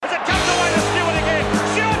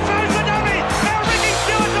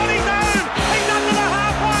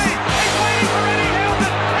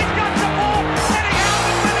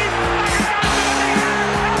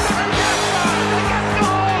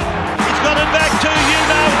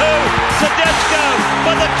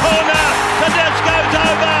for the corner. Tedesco's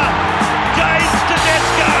over. James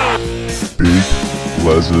Tedesco. Big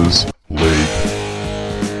Les's League.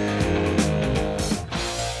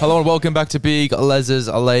 Hello and welcome back to Big Les's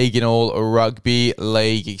League in all rugby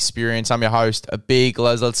league experience. I'm your host, Big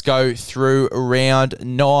Les. Let's go through round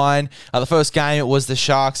 9. The first game was the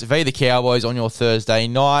Sharks v the Cowboys on your Thursday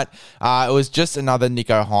night. It was just another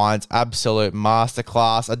Nicho Hynes absolute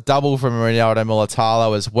masterclass. A double from Ronaldo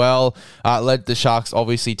Mulitalo as well. Led the Sharks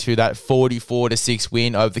obviously to that 44-6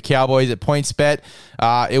 win over the Cowboys at PointsBet.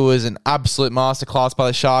 It was an absolute masterclass by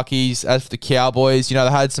the Sharkies. As for the Cowboys, they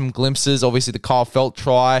had some glimpses. Obviously the Kyle Felt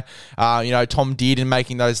try. Tom Dearden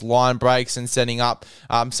making those line breaks and setting up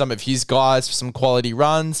some of his guys for some quality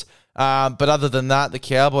runs. But other than that, the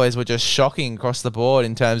Cowboys were just shocking across the board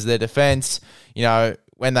in terms of their defense.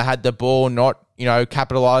 When they had the ball, not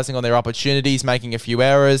capitalizing on their opportunities, making a few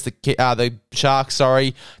errors. The Sharks,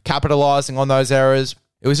 capitalizing on those errors.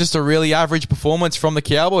 It was just a really average performance from the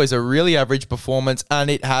Cowboys, a really average performance, and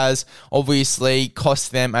it has obviously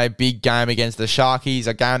cost them a big game against the Sharkies,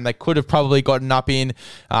 a game they could have probably gotten up in.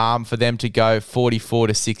 For them to go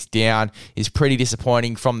 44-6 down is pretty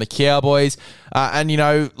disappointing from the Cowboys.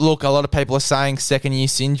 Look, a lot of people are saying second-year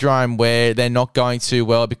syndrome, where they're not going too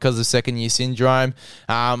well because of second-year syndrome.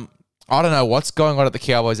 I don't know what's going on at the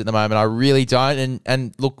Cowboys at the moment. I really don't.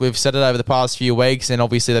 And look, we've said it over the past few weeks, and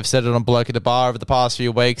obviously they've said it on Bloke at the Bar over the past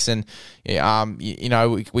few weeks. And, we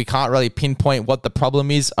can't really pinpoint what the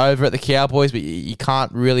problem is over at the Cowboys, but you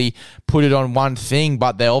can't really put it on one thing.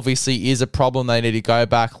 But there obviously is a problem they need to go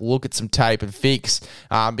back, look at some tape and fix,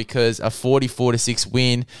 because a 44-6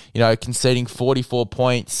 win, conceding 44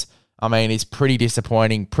 points, is pretty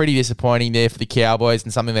disappointing. Pretty disappointing there for the Cowboys,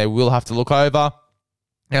 and something they will have to look over.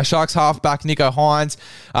 Now, Sharks halfback Nicho Hynes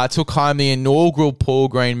took home the inaugural Paul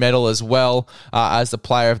Green medal as well as the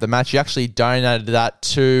player of the match. He actually donated that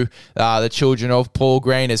to the children of Paul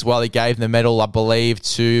Green as well. He gave the medal, I believe,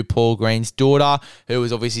 to Paul Green's daughter, who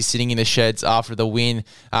was obviously sitting in the sheds after the win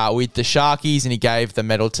with the Sharkies, and he gave the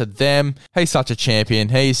medal to them. He's such a champion.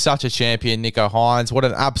 He's such a champion, Nicho Hynes. What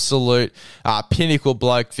an absolute pinnacle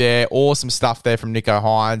bloke there. Awesome stuff there from Nicho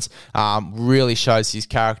Hynes. Really shows his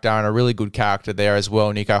character, and a really good character there as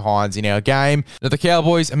well, Nicho Hynes, in our game. Now, the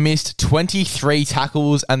Cowboys missed 23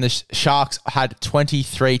 tackles and the Sharks had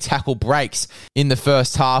 23 tackle breaks in the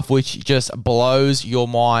first half, which just blows your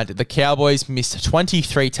mind. The Cowboys missed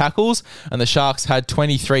 23 tackles and the Sharks had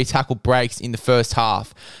 23 tackle breaks in the first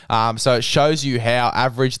half. So it shows you how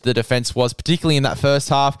average the defense was, particularly in that first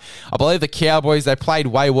half. I believe the Cowboys, they played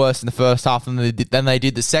way worse in the first half than they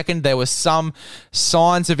did the second. There were some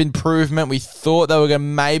signs of improvement. We thought they were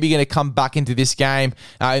maybe going to come back into this game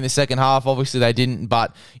in the second half. Obviously they didn't,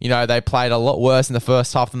 but they played a lot worse in the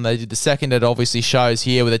first half than they did the second. It obviously shows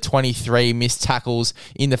here with the 23 missed tackles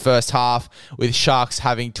in the first half, with Sharks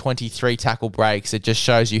having 23 tackle breaks. It just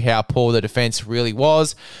shows you how poor the defense really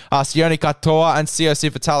was. Sione Katoa and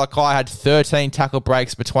Siosifa Talakai had 13 tackle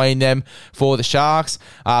breaks between them for the Sharks.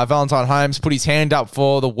 Valentine Holmes put his hand up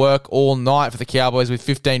for the work all night for the Cowboys with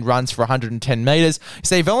 15 runs for 110 metres. You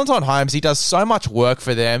see, Valentine Holmes, he does so much work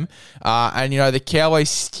for them, and the Cowboys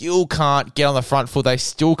still can't get on the front foot. They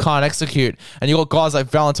still can't execute. And you've got guys like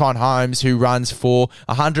Valentine Holmes, who runs for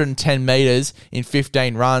 110 metres in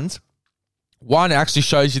 15 runs. One, actually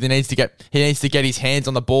shows you he needs to get his hands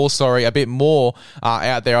on the ball, a bit more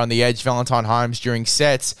out there on the edge, Valentine Holmes, during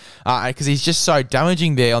sets, because he's just so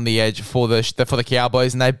damaging there on the edge for the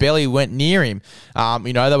Cowboys, and they barely went near him.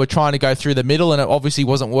 They were trying to go through the middle, and it obviously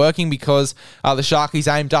wasn't working because the Sharkies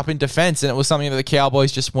aimed up in defence, and it was something that the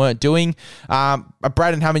Cowboys just weren't doing.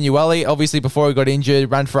 Braden Hammanuele, obviously before he got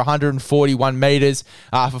injured, ran for 141 metres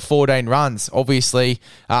for 14 runs. Obviously,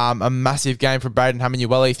 a massive game for Braden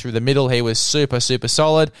Hammanuele through the middle. He was super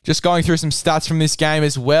solid. Just going through some stats from this game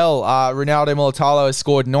as well. Ronaldo Mulitalo has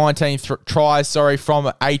scored 19 tries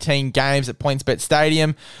from 18 games at PointsBet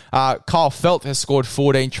Stadium. Kyle Felt has scored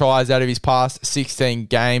 14 tries out of his past 16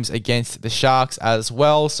 games against the Sharks as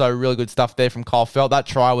well. So really good stuff there from Kyle Felt. That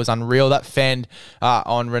try was unreal. That fend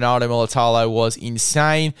on Ronaldo Mulitalo was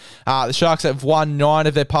insane. The Sharks have won 9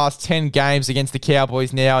 of their past 10 games against the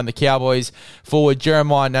Cowboys now, and the Cowboys forward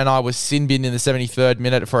Jeremiah Nanai was sin-binned in the 73rd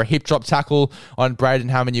minute for a hip drop tackle on Braden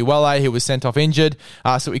Hammanuele, who was sent off injured.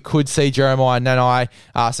 So we could see Jeremiah Nanai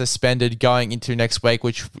suspended going into next week,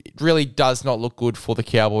 which really does not look good for the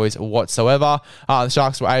Cowboys whatsoever. The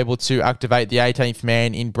Sharks were able to activate the 18th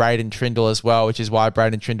man in Braden Trindle as well, which is why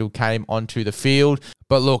Braden Trindle came onto the field.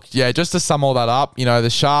 But look, yeah, just to sum all that up, the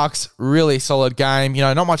Sharks, really solid game.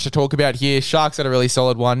 Not much to talk about here. Sharks had a really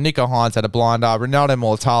solid one. Nico Hines had a blinder. Ronaldo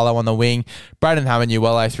Mortalo on the wing. Braden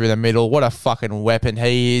Hammanuele through the middle. What a fucking weapon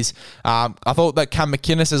he is. I thought that Cam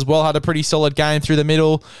McInnes as well had a pretty solid game through the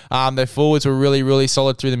middle. Their forwards were really, really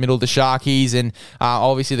solid through the middle, the Sharkies, and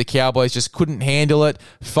obviously the Cowboys just couldn't handle it,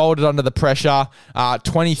 folded under the pressure.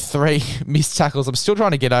 23 missed tackles. I'm still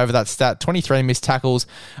trying to get over that stat. 23 missed tackles,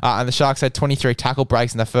 and the Sharks had 23 tackle breaks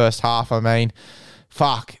in the first half. I mean,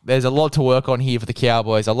 fuck, there's a lot to work on here for the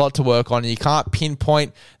Cowboys, a lot to work on. You can't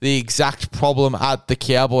pinpoint the exact problem at the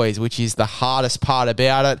Cowboys, which is the hardest part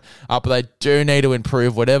about it, but they do need to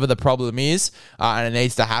improve whatever the problem is, and it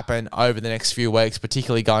needs to happen over the next few weeks,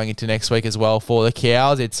 particularly going into next week as well for the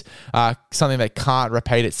Cows. It's something that can't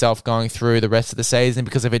repeat itself going through the rest of the season,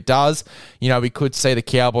 because if it does, we could see the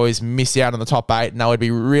Cowboys miss out on the top 8, and that would be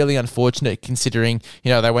really unfortunate considering,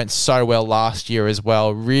 they went so well last year as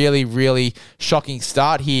well. Really, really shocking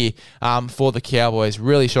start here for the Cowboys.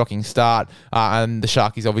 Really shocking start. And the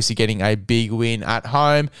Sharkies obviously getting a big win at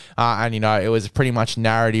home. And it was pretty much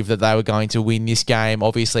narrative that they were going to win this game.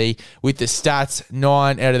 Obviously, with the stats,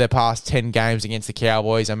 9 out of their past 10 games against the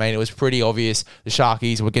Cowboys. I mean, it was pretty obvious the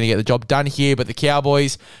Sharkies were going to get the job done here, but the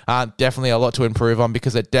Cowboys, definitely a lot to improve on,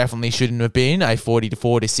 because it definitely shouldn't have been a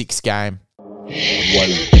 44-6 game.